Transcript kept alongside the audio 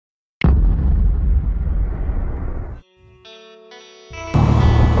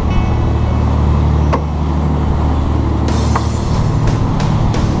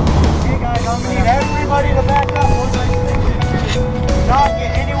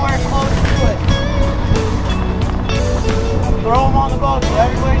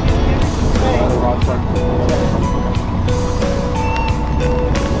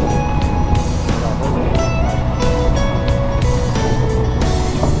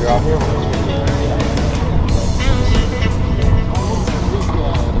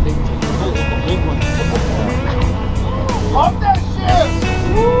Pump that shit!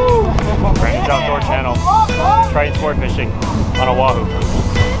 Woo! Triton's Outdoor Channel. Triton Sportfishing on a Wahoo.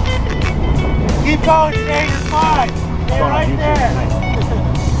 Keep going, stay your fine. Stay right there.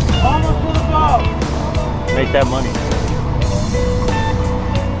 Almost to the boat. Make that money.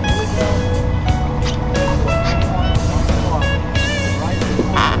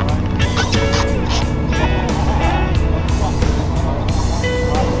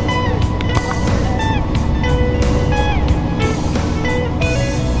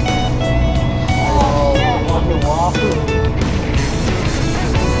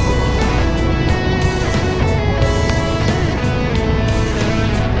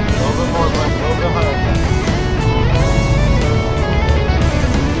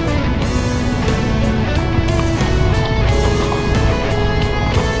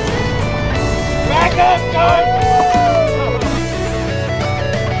 Back up, guys!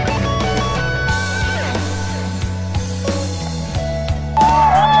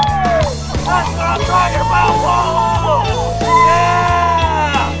 That's what I'm talking about! Whoa! Yeah!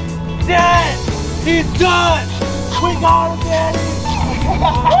 Dead! He's done! We got him, Daddy!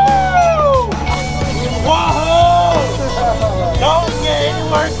 Woo! Wahoo! Don't get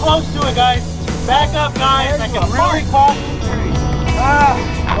anywhere close to it, guys. Back up, guys. I can really cross the tree.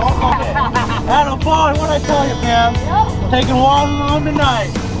 Had a fun. What'd I tell you, Pam? Taking Wahoo home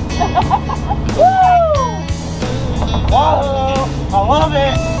tonight. Woo! Wahoo! I love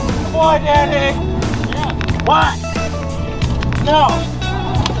it. Boy, Daddy. Yeah. What? No.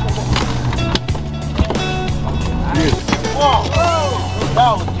 Whoa.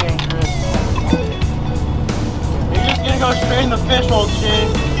 That was dangerous. You're just gonna go straight in the fish hole,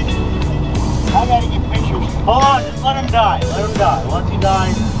 Shane. I gotta get pictures. Hold on, just let him die. Let him die. Once he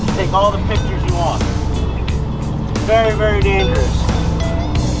dies, take all the pictures you want. Very, very dangerous.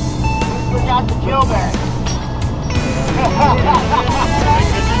 We got the kill bag.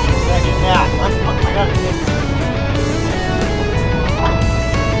 Yeah, let's put my other picture.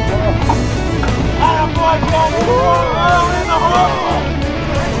 Attaboy, Daddy! Oh, in the hole!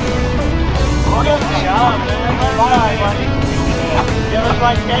 Good job, man. Bye, buddy. Give us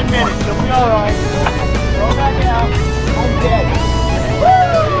like 10 minutes. You'll be alright. Go back down. I'm dead.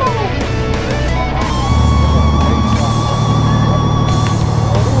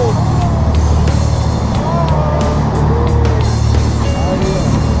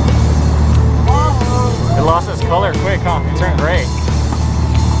 It lost its color quick, huh? It turned gray.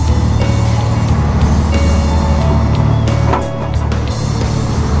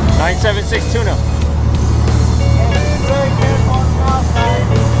 .976 tuna.